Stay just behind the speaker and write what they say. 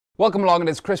Welcome along, and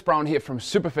it's Chris Brown here from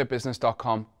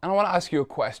superfitbusiness.com, and I want to ask you a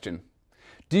question.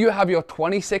 Do you have your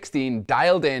 2016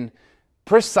 dialed in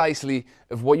precisely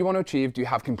of what you want to achieve? Do you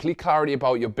have complete clarity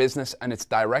about your business and its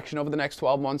direction over the next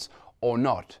 12 months or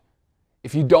not?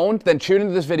 If you don't, then tune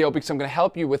into this video because I'm going to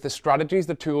help you with the strategies,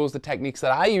 the tools, the techniques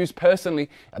that I use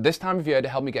personally at this time of year to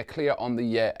help me get clear on the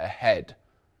year ahead.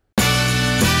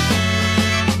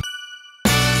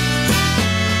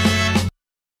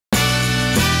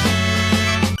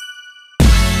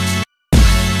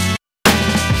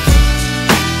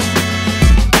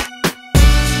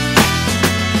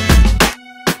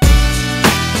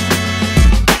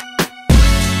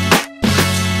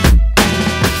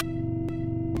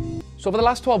 So over the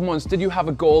last 12 months, did you have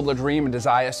a goal, a dream, a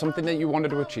desire, something that you wanted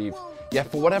to achieve?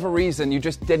 Yet for whatever reason, you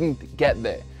just didn't get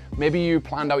there. Maybe you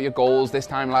planned out your goals this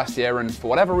time last year, and for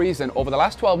whatever reason, over the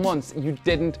last 12 months, you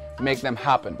didn't make them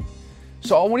happen.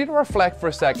 So I want you to reflect for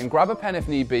a second, grab a pen if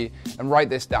need be, and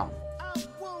write this down.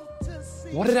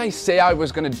 What did I say I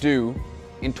was going to do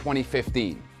in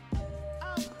 2015?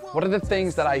 What are the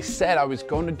things that I said I was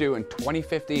going to do in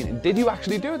 2015, and did you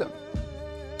actually do them?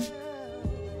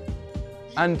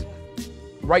 And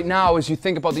right now, as you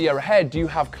think about the year ahead, do you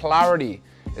have clarity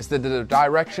as to the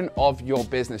direction of your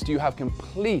business? Do you have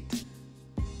complete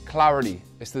clarity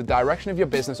as to the direction of your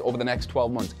business over the next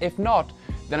 12 months? If not,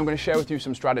 then I'm going to share with you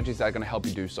some strategies that are going to help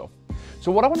you do so.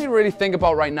 So what I want you to really think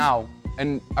about right now,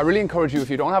 and I really encourage you, if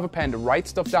you don't have a pen, to write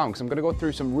stuff down, because I'm going to go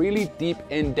through some really deep,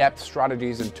 in-depth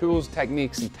strategies and tools,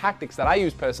 techniques, and tactics that I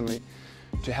use personally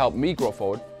to help me grow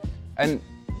forward. And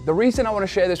the reason I want to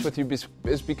share this with you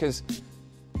is because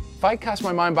if I cast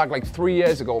my mind back like 3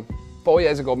 years ago, 4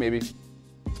 years ago maybe,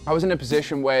 I was in a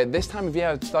position where this time of year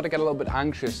I started to get a little bit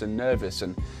anxious and nervous,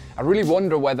 and I really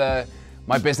wonder whether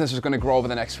my business was going to grow over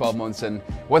the next 12 months and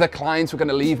whether clients were going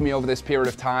to leave me over this period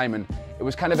of time. And it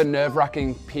was kind of a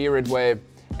nerve-wracking period where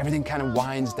everything kind of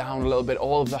winds down a little bit.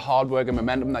 All of the hard work and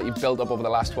momentum that you've built up over the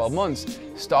last 12 months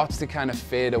starts to kind of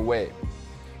fade away.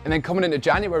 And then coming into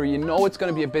January, you know it's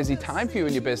going to be a busy time for you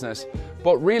in your business,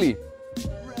 but really,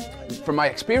 from my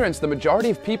experience, the majority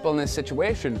of people in this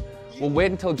situation will wait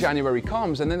until January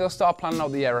comes and then they'll start planning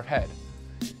out the year ahead.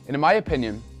 And in my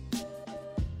opinion,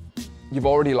 you've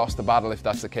already lost the battle if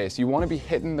that's the case. You want to be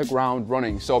hitting the ground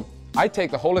running. So I take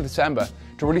the whole of December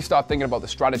to really start thinking about the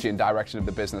strategy and direction of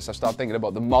the business. I start thinking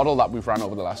about the model that we've run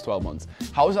over the last 12 months.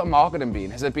 How has our marketing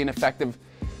been? Has it been effective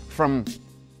from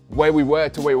where we were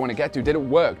to where we want to get to? Did it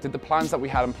work? Did the plans that we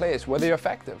had in place, were they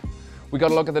effective? We got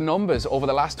to look at the numbers over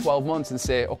the last 12 months and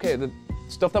say, okay, the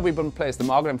stuff that we've put in place, the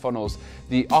marketing funnels,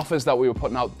 the offers that we were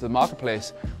putting out to the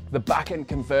marketplace, the back-end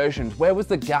conversions, where was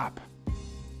the gap?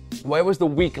 Where was the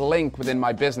weak link within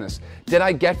my business? Did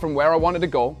I get from where I wanted to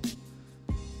go?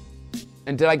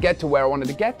 And did I get to where I wanted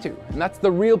to get to? And that's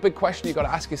the real big question you got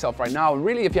to ask yourself right now. And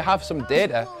really, if you have some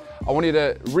data, I want you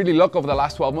to really look over the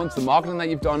last 12 months, the marketing that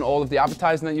you've done, all of the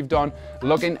advertising that you've done,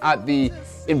 looking at the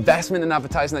investment in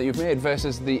advertising that you've made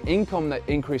versus the income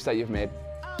increase that you've made.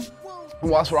 And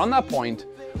whilst we're on that point,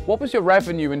 what was your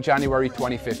revenue in January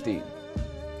 2015?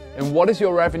 And what is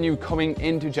your revenue coming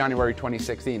into January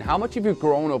 2016? How much have you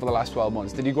grown over the last 12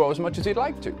 months? Did you grow as much as you'd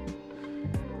like to?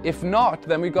 If not,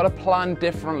 then we've got to plan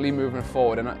differently moving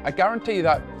forward. And I guarantee you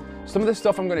that some of the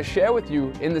stuff I'm going to share with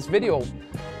you in this video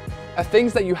are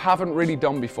things that you haven't really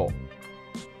done before.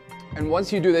 And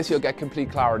once you do this, you'll get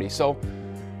complete clarity. So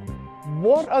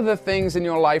what are the things in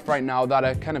your life right now that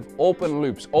are kind of open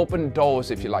loops, open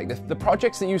doors, if you like? The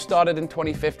projects that you started in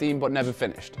 2015 but never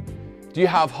finished. Do you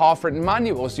have half-written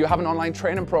manuals? Do you have an online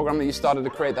training program that you started to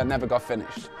create that never got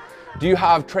finished? Do you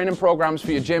have training programs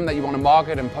for your gym that you want to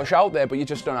market and push out there but you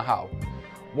just don't know how?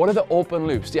 What are the open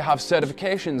loops? Do you have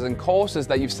certifications and courses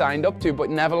that you've signed up to but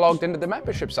never logged into the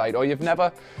membership site, or you've never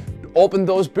opened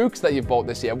those books that you've bought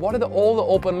this year? What are all the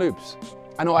open loops?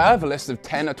 I know I have a list of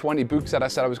 10 or 20 books that I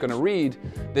said I was going to read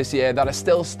this year that are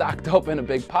still stacked up in a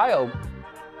big pile.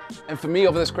 And for me,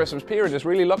 over this Christmas period, is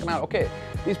really looking at, okay,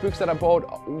 these books that I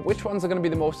bought, which ones are going to be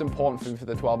the most important for me for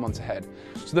the 12 months ahead?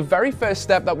 So the very first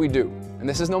step that we do, and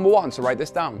this is number one, so write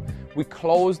this down, we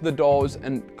close the doors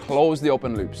and close the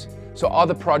open loops. So are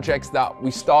the projects that we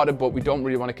started but we don't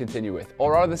really want to continue with?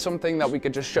 Or are there something that we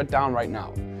could just shut down right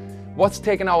now? What's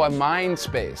taking our mind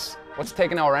space? What's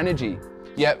taking our energy?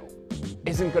 Yet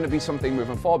isn't going to be something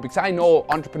moving forward? Because I know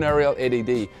entrepreneurial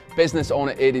ADD, business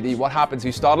owner ADD, what happens?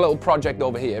 You start a little project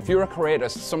over here. If you're a creator,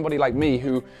 somebody like me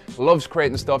who loves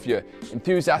creating stuff, you're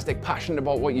enthusiastic, passionate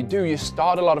about what you do, you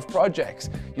start a lot of projects.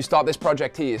 You start this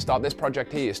project here, you start this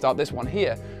project here, you start this one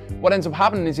here. What ends up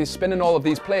happening is you're spinning all of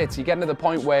these plates. You get to the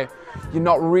point where you're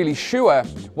not really sure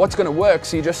what's going to work,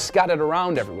 so you're just scattered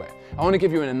around everywhere. I want to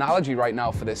give you an analogy right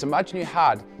now for this. Imagine you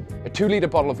had a 2-liter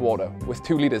bottle of water with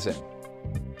 2 liters in,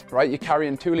 right? You're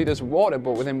carrying 2 liters of water,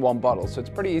 but within one bottle, so it's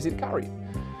pretty easy to carry.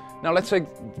 Now let's say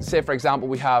for example,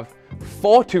 we have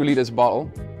 4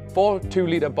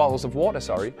 2-liter bottles of water,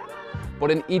 sorry,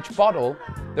 but in each bottle,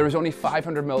 there is only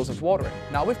 500 mils of water in.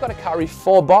 Now we've got to carry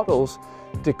 4 bottles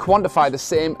to quantify the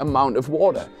same amount of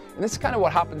water. And this is kind of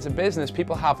what happens in business.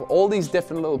 People have all these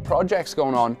different little projects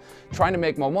going on, trying to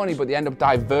make more money, but they end up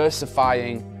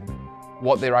diversifying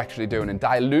what they're actually doing and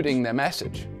diluting their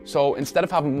message. So instead of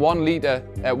having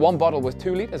one bottle with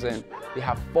 2 liters in, you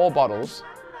have 4 bottles,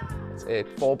 that's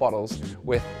it, 4 bottles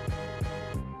with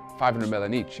 500 ml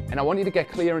in each. And I want you to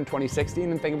get clear in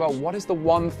 2016 and think about, what is the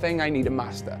one thing I need to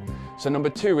master? So number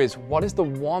 2 is, what is the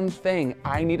one thing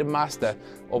I need to master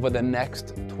over the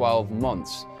next 12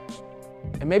 months?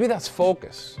 And maybe that's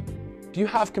focus. Do you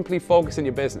have complete focus in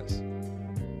your business?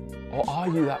 Or are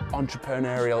you that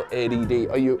entrepreneurial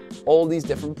ADD? Are you all these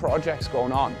different projects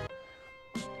going on?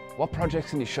 What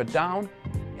projects can you shut down?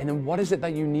 And then what is it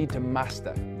that you need to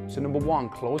master? So number 1,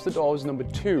 close the doors. Number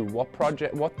 2,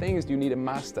 what things do you need to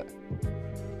master?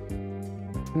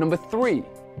 Number 3,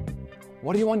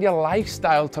 what do you want your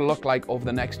lifestyle to look like over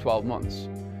the next 12 months?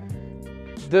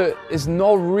 There is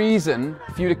no reason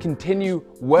for you to continue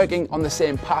working on the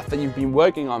same path that you've been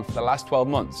working on for the last 12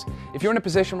 months. If you're in a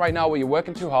position right now where you're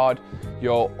working too hard,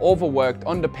 you're overworked,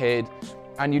 underpaid,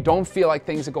 and you don't feel like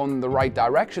things are going in the right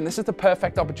direction, this is the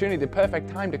perfect opportunity, the perfect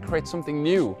time to create something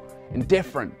new and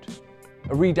different.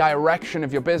 A redirection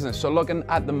of your business. So looking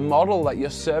at the model that you're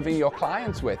serving your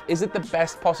clients with, is it the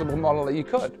best possible model that you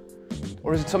could?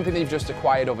 Or is it something that you've just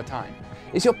acquired over time?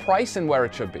 Is your pricing where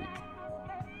it should be?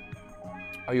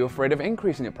 Are you afraid of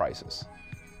increasing your prices?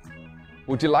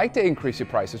 Would you like to increase your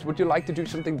prices? Would you like to do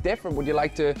something different? Would you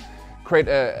like to create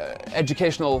an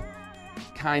educational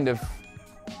kind of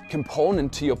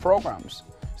component to your programs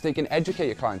so you can educate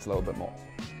your clients a little bit more?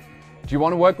 Do you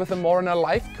want to work with them more in a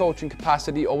life coaching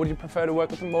capacity, or would you prefer to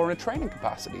work with them more in a training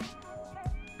capacity?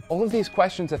 All of these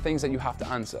questions are things that you have to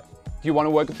answer. Do you want to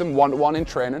work with them one-to-one in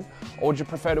training, or would you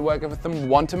prefer to work with them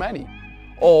one-to-many?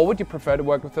 Or would you prefer to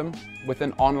work with them with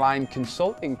an online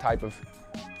consulting type of,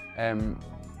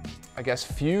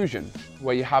 fusion,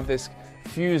 where you have this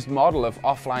fused model of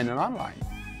offline and online?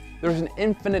 There's an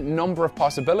infinite number of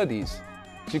possibilities.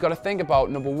 So you've got to think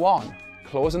about, number 1,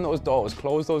 closing those doors,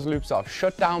 close those loops off,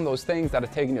 shut down those things that are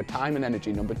taking your time and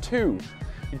energy. Number 2,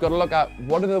 you've got to look at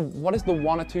what is the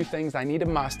 1 or 2 things I need to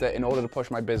master in order to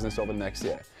push my business over the next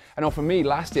year. I know for me,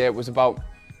 last year it was about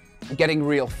getting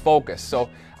real focus. So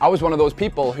I was one of those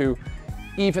people who,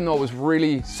 even though I was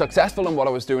really successful in what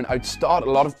I was doing, I'd start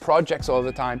a lot of projects all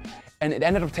the time, and it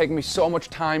ended up taking me so much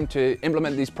time to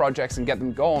implement these projects and get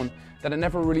them going that it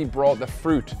never really brought the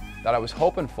fruit that I was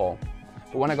hoping for.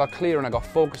 But when I got clear and I got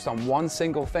focused on one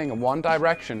single thing and one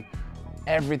direction,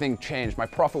 everything changed. My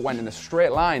profit went in a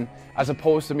straight line, as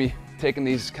opposed to me taking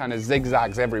these kind of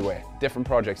zigzags everywhere. Different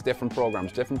projects, different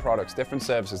programs, different products, different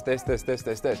services, this.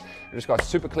 I just got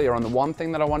super clear on the one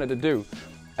thing that I wanted to do.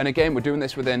 And again, we're doing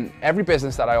this within every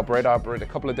business that I operate. I operate a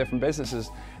couple of different businesses,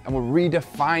 and we're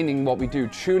redefining what we do,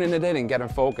 tuning it in and getting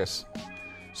focus.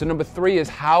 So number 3 is,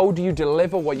 how do you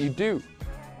deliver what you do?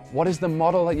 What is the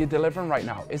model that you're delivering right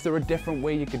now? Is there a different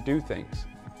way you could do things?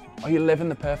 Are you living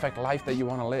the perfect life that you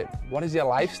want to live? What is your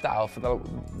lifestyle for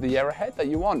the year ahead that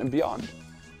you want and beyond?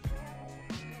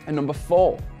 And number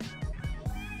 4,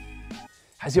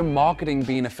 has your marketing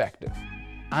been effective?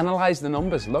 Analyze the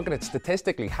numbers, look at it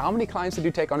statistically. How many clients did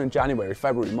you take on in January,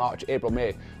 February, March, April,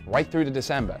 May, right through to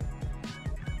December?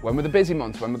 When were the busy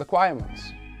months? When were the quiet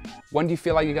months? When do you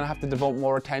feel like you're going to have to devote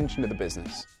more attention to the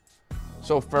business?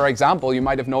 So for example, you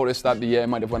might have noticed that the year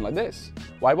might have went like this.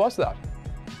 Why was that?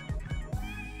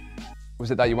 Was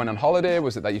it that you went on holiday?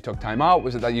 Was it that you took time out?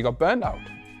 Was it that you got burned out?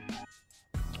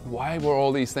 Why were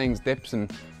all these things dips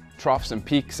and troughs and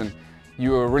peaks, and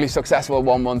you were really successful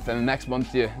one month and the next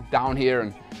month you're down here?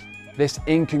 And this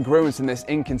incongruence and this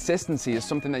inconsistency is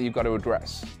something that you've got to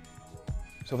address.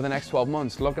 So for the next 12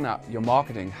 months, looking at your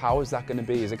marketing, how is that going to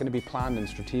be? Is it going to be planned and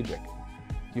strategic?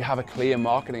 Do you have a clear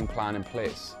marketing plan in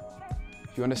place?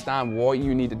 Do you understand what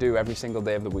you need to do every single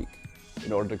day of the week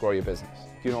in order to grow your business?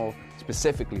 Do you know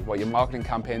specifically what your marketing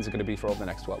campaigns are going to be for over the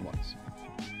next 12 months?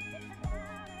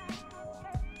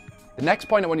 The next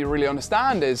point I want you to really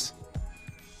understand is,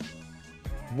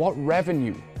 what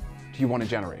revenue do you want to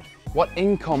generate? What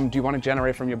income do you want to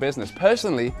generate from your business,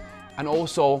 personally and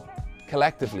also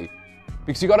collectively?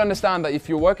 Because you've got to understand that if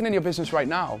you're working in your business right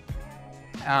now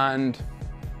and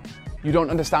you don't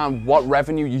understand what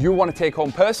revenue you want to take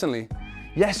home personally,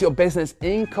 yes, your business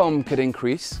income could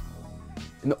increase,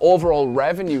 and the overall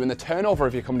revenue and the turnover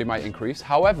of your company might increase.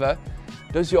 However,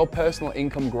 does your personal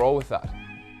income grow with that?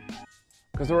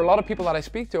 Because there are a lot of people that I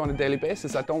speak to on a daily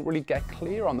basis that don't really get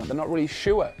clear on that. They're not really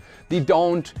sure. They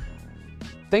don't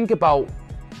think about,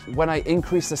 when I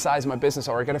increase the size of my business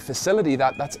or I get a facility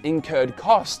that's incurred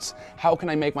costs, how can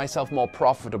I make myself more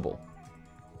profitable?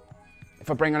 If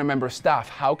I bring on a member of staff,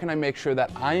 how can I make sure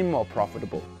that I'm more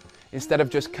profitable? Instead of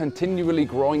just continually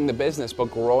growing the business, but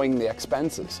growing the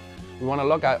expenses. We want to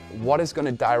look at what is going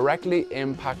to directly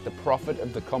impact the profit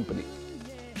of the company.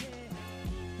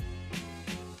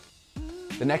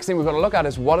 The next thing we've got to look at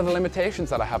is, what are the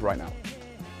limitations that I have right now?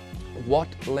 What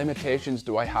limitations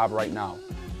do I have right now?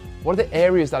 What are the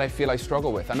areas that I feel I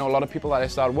struggle with? I know a lot of people that I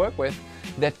start work with,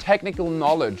 their technical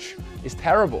knowledge is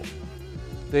terrible.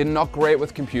 They're not great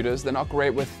with computers, they're not great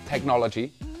with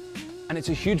technology, and it's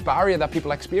a huge barrier that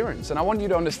people experience. And I want you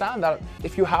to understand that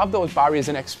if you have those barriers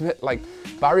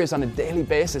barriers on a daily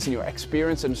basis, and you're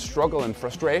experiencing struggle and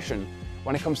frustration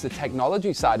when it comes to the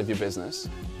technology side of your business,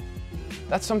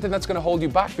 that's something that's going to hold you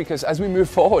back, because as we move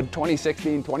forward,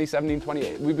 2016, 2017,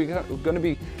 2018, we're going to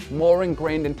be more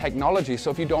ingrained in technology.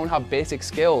 So if you don't have basic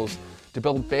skills to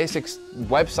build basic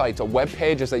websites or web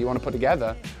pages that you want to put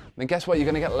together, then guess what? You're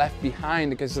going to get left behind,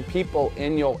 because the people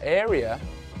in your area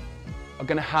are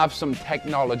going to have some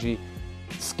technology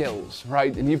skills,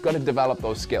 right? And you've got to develop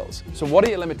those skills. So what are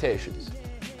your limitations?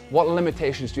 What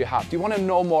limitations do you have? Do you want to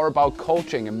know more about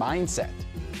coaching and mindset?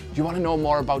 Do you want to know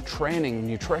more about training,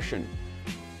 nutrition?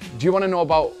 Do you want to know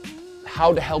about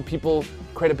how to help people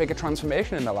create a bigger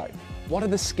transformation in their life? What are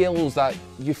the skills that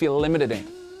you feel limited in?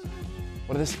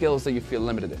 What are the skills that you feel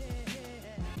limited in?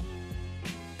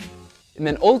 And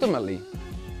then ultimately,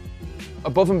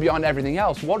 above and beyond everything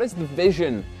else, what is the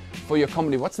vision for your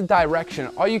company? What's the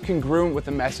direction? Are you congruent with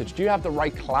the message? Do you have the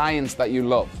right clients that you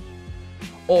love?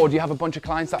 Or do you have a bunch of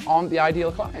clients that aren't the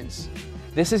ideal clients?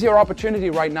 This is your opportunity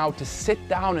right now to sit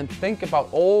down and think about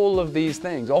all of these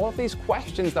things, all of these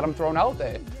questions that I'm throwing out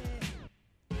there.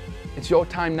 It's your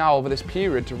time now over this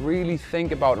period to really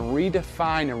think about and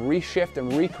redefine and reshift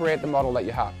and recreate the model that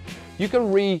you have. You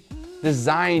can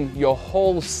redesign your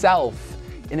whole self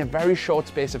in a very short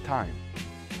space of time.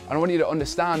 And I want you to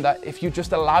understand that if you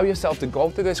just allow yourself to go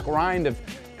through this grind of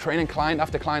training client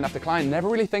after client after client, never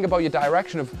really think about your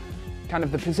direction of kind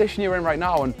of the position you're in right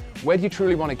now and where do you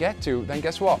truly want to get to, then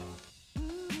guess what?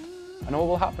 I know what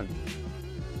will happen.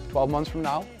 12 months from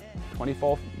now,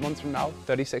 24 months from now,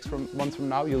 36 months from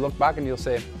now, you'll look back and you'll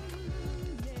say,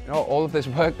 you know, all of this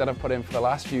work that I've put in for the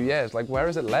last few years, like, where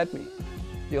has it led me?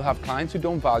 You'll have clients who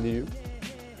don't value you.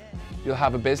 You'll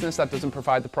have a business that doesn't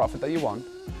provide the profit that you want.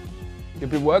 You'll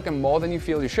be working more than you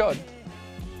feel you should.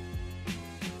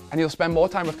 And you'll spend more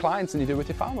time with clients than you do with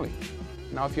your family.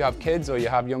 Now, if you have kids or you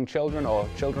have young children or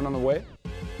children on the way,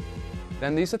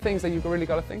 then these are things that you've really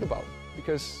got to think about,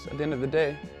 because at the end of the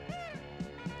day,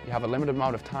 you have a limited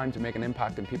amount of time to make an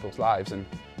impact in people's lives. And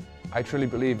I truly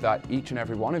believe that each and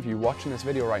every one of you watching this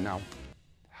video right now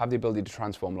have the ability to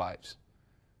transform lives.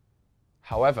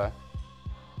 However,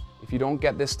 if you don't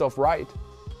get this stuff right,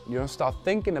 you don't start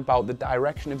thinking about the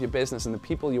direction of your business and the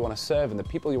people you want to serve and the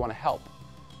people you want to help,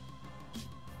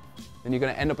 then you're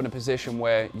going to end up in a position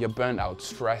where you're burnt out,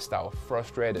 stressed out,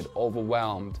 frustrated,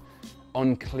 overwhelmed,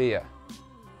 unclear.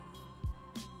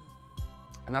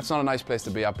 And that's not a nice place to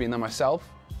be. I've been there myself.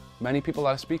 Many people that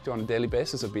I speak to on a daily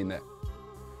basis have been there.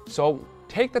 So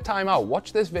take the time out,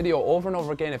 watch this video over and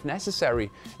over again if necessary,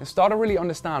 and start to really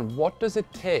understand, what does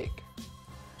it take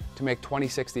to make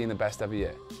 2016 the best ever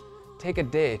year? Take a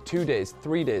day, 2 days,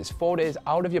 3 days, 4 days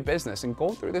out of your business and go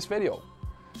through this video.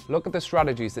 Look at the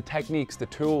strategies, the techniques, the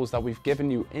tools that we've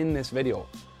given you in this video.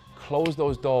 Close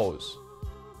those doors.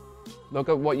 Look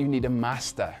at what you need to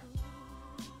master.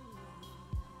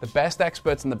 The best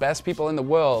experts and the best people in the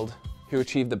world who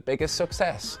achieve the biggest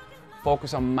success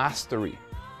focus on mastery.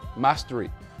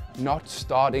 Mastery, not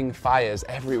starting fires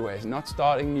everywhere, not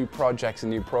starting new projects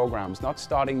and new programs, not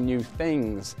starting new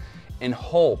things in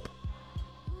hope.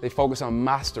 They focus on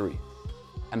mastery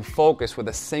and focus with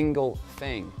a single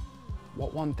thing.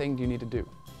 What one thing do you need to do?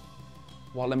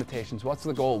 What limitations? What's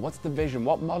the goal? What's the vision?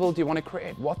 What model do you want to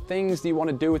create? What things do you want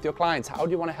to do with your clients? How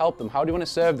do you want to help them? How do you want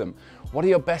to serve them? What are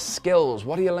your best skills?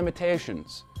 What are your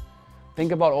limitations?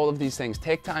 Think about all of these things.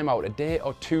 Take time out, a day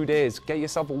or 2 days. Get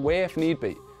yourself away if need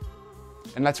be.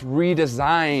 And let's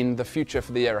redesign the future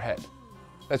for the year ahead.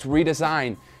 Let's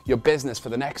redesign your business for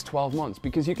the next 12 months,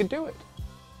 because you can do it.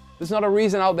 There's not a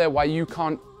reason out there why you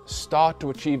can't start to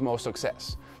achieve more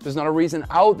success. There's not a reason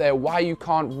out there why you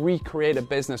can't recreate a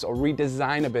business or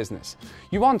redesign a business.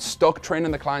 You aren't stuck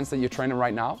training the clients that you're training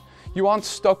right now. You aren't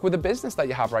stuck with the business that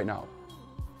you have right now.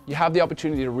 You have the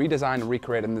opportunity to redesign and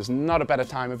recreate, and there's not a better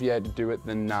time of year to do it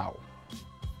than now.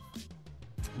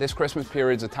 This Christmas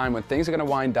period is a time when things are going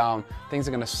to wind down, things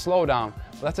are going to slow down,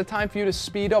 but that's a time for you to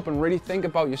speed up and really think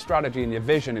about your strategy and your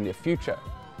vision and your future.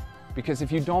 Because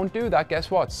if you don't do that, guess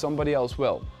what? Somebody else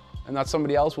will. And that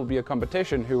somebody else will be a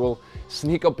competition who will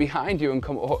sneak up behind you and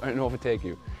come and overtake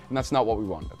you. And that's not what we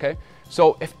want, okay?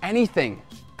 So if anything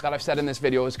that I've said in this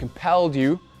video has compelled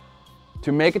you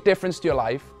to make a difference to your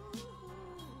life,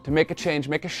 to make a change,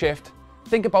 make a shift,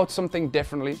 think about something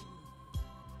differently,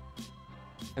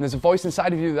 and there's a voice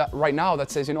inside of you that right now that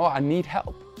says, you know what, I need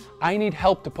help. I need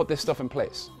help to put this stuff in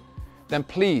place. Then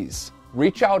please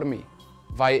reach out to me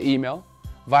via email,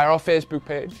 via our Facebook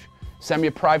page, send me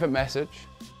a private message.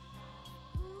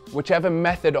 Whichever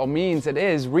method or means it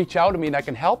is, reach out to me and I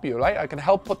can help you, right? I can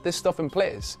help put this stuff in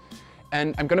place.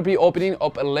 And I'm going to be opening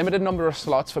up a limited number of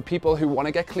slots for people who want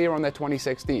to get clear on their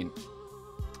 2016.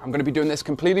 I'm going to be doing this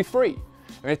completely free.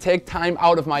 I'm going to take time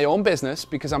out of my own business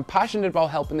because I'm passionate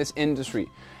about helping this industry.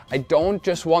 I don't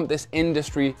just want this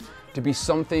industry to be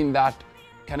something that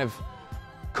kind of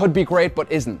could be great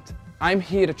but isn't. I'm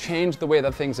here to change the way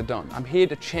that things are done. I'm here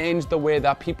to change the way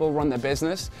that people run their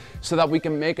business so that we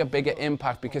can make a bigger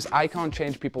impact, because I can't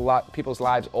change people's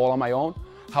lives all on my own.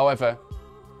 However,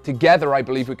 together I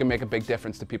believe we can make a big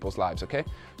difference to people's lives, okay?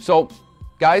 So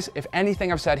guys, if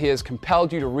anything I've said here has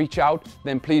compelled you to reach out,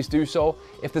 then please do so.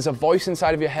 If there's a voice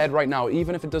inside of your head right now,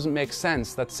 even if it doesn't make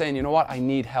sense, that's saying, you know what, I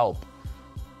need help.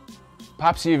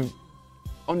 Perhaps you've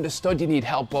understood you need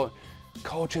help, but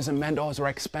coaches and mentors are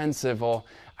expensive, or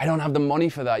I don't have the money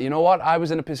for that. You know what? I was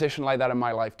in a position like that in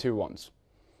my life too once.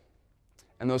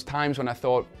 And those times when I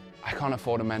thought, I can't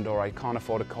afford a mentor, I can't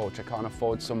afford a coach, I can't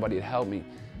afford somebody to help me.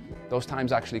 Those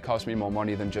times actually cost me more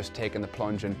money than just taking the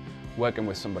plunge and working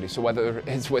with somebody. So whether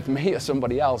it's with me or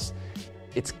somebody else,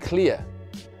 it's clear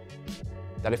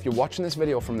that if you're watching this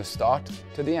video from the start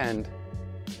to the end,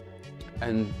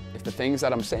 and if the things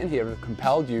that I'm saying here have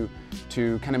compelled you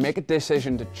to kind of make a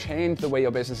decision to change the way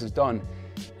your business is done,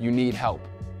 you need help.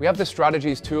 We have the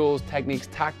strategies, tools, techniques,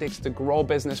 tactics to grow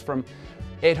business from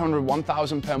 800,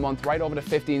 1,000 per month, right over to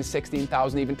 15,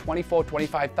 16,000, even 24,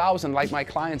 25,000 like my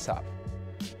clients have.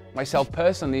 Myself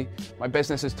personally, my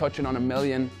business is touching on £1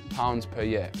 million per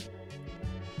year.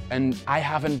 And I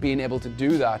haven't been able to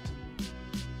do that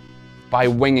by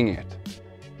winging it.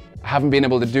 I haven't been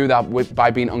able to do that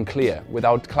by being unclear,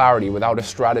 without clarity, without a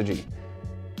strategy.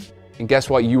 And guess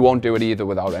what? You won't do it either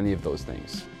without any of those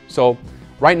things. So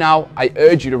right now, I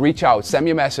urge you to reach out, send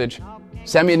me a message,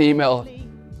 send me an email,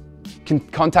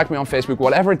 contact me on Facebook,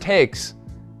 whatever it takes.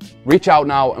 Reach out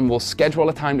now and we'll schedule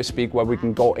a time to speak where we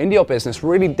can go into your business,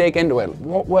 really dig into it.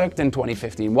 What worked in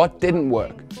 2015? What didn't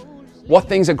work? What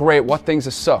things are great? What things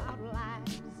are suck?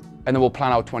 And then we'll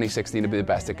plan out 2016 to be the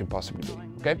best it could possibly be.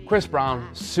 Okay? Chris Brown,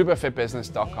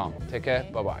 superfitbusiness.com. Take care.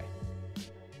 Bye-bye.